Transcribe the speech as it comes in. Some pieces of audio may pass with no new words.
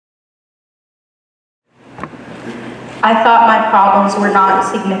I thought my problems were not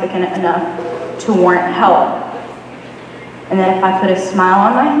significant enough to warrant help, and that if I put a smile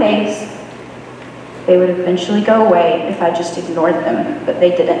on my face, they would eventually go away if I just ignored them, but they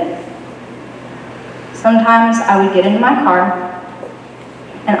didn't. Sometimes I would get into my car,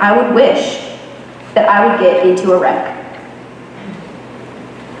 and I would wish that I would get into a wreck.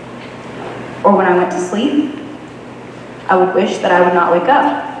 Or when I went to sleep, I would wish that I would not wake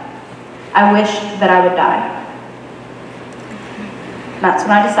up. I wished that I would die. And that's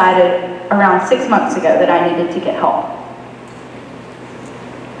when I decided around 6 months ago that I needed to get help.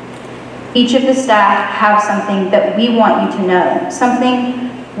 Each of the staff have something that we want you to know,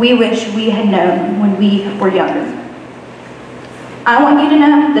 something we wish we had known when we were younger. I want you to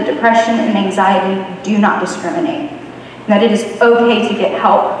know that depression and anxiety do not discriminate, and that it is okay to get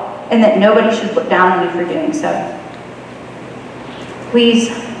help, and that nobody should look down on you for doing so. Please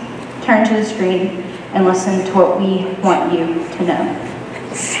turn to the screen and listen to what we want you to know.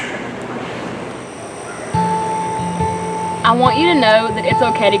 I want you to know that it's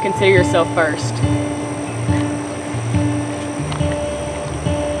okay to consider yourself first.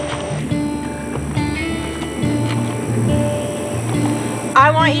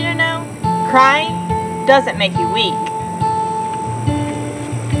 I want you to know crying doesn't make you weak.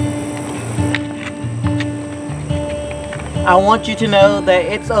 I want you to know that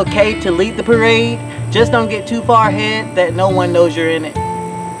it's okay to lead the parade. Just don't get too far ahead that no one knows you're in it.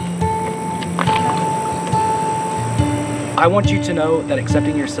 I want you to know that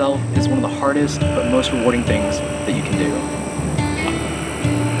accepting yourself is one of the hardest but most rewarding things that you can do.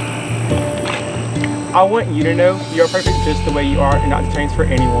 I want you to know you're perfect just the way you are and not to change for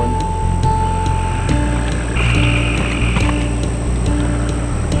anyone.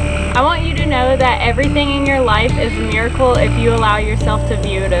 I want you to know that everything in your life is a miracle if you allow yourself to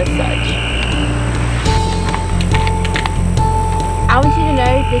view it as such. I want you to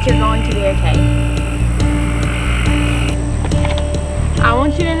know that you're going to be okay. I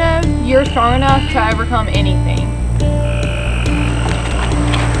want you to know you're strong enough to overcome anything.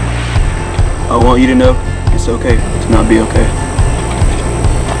 I want you to know it's okay to not be okay.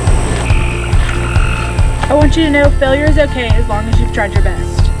 I want you to know failure is okay as long as you've tried your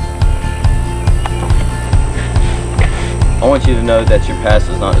best. I want you to know that your past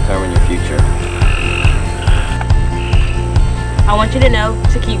does not determine your future. I want you to know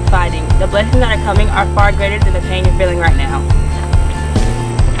to keep fighting. The blessings that are coming are far greater than the pain you're feeling right now.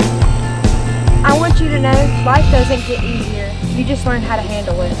 I want you to know life doesn't get easier. You just learn how to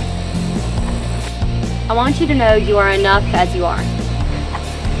handle it. I want you to know you are enough as you are.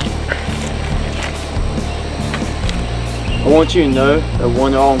 I want you to know that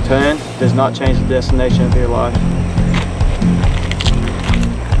one wrong turn does not change the destination of your life.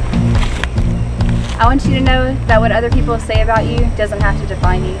 I want you to know that what other people say about you doesn't have to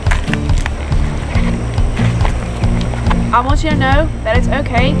define you. I want you to know that it's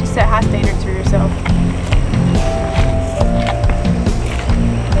okay to set high standards for yourself.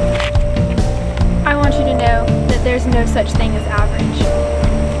 I want you to know that there's no such thing as average.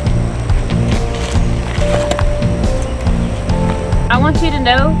 I want you to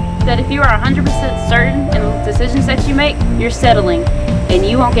know that if you are 100% certain in the decisions that you make, you're settling and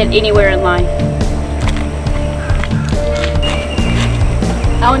you won't get anywhere in life.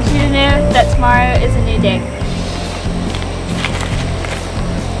 I want you to know that tomorrow is a new day.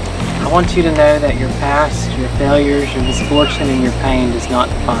 I want you to know that your past, your failures, your misfortune, and your pain does not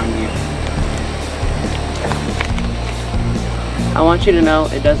define you. I want you to know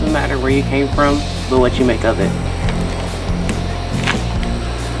it doesn't matter where you came from, but what you make of it.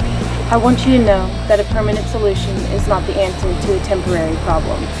 I want you to know that a permanent solution is not the answer to a temporary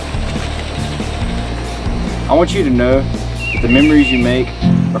problem. I want you to know that the memories you make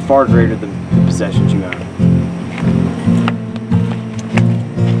are far greater than the possessions you own.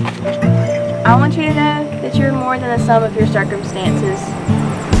 I want you to know that you're more than the sum of your circumstances.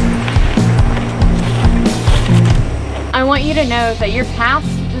 I want you to know that your past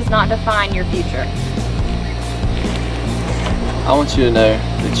does not define your future. I want you to know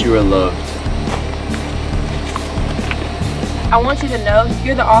that you are loved. I want you to know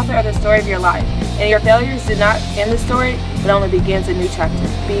you're the author of the story of your life, and your failures did not end the story, but only begins a new chapter.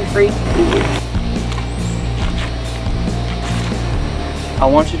 Be free, be you. I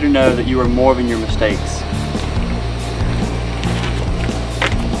want you to know that you are more than your mistakes.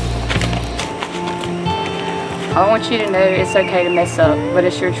 I want you to know it's okay to mess up, but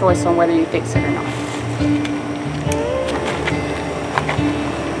it's your choice on whether you fix it or not.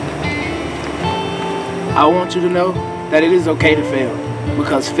 I want you to know that it is okay to fail,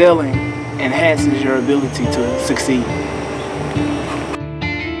 because failing enhances your ability to succeed.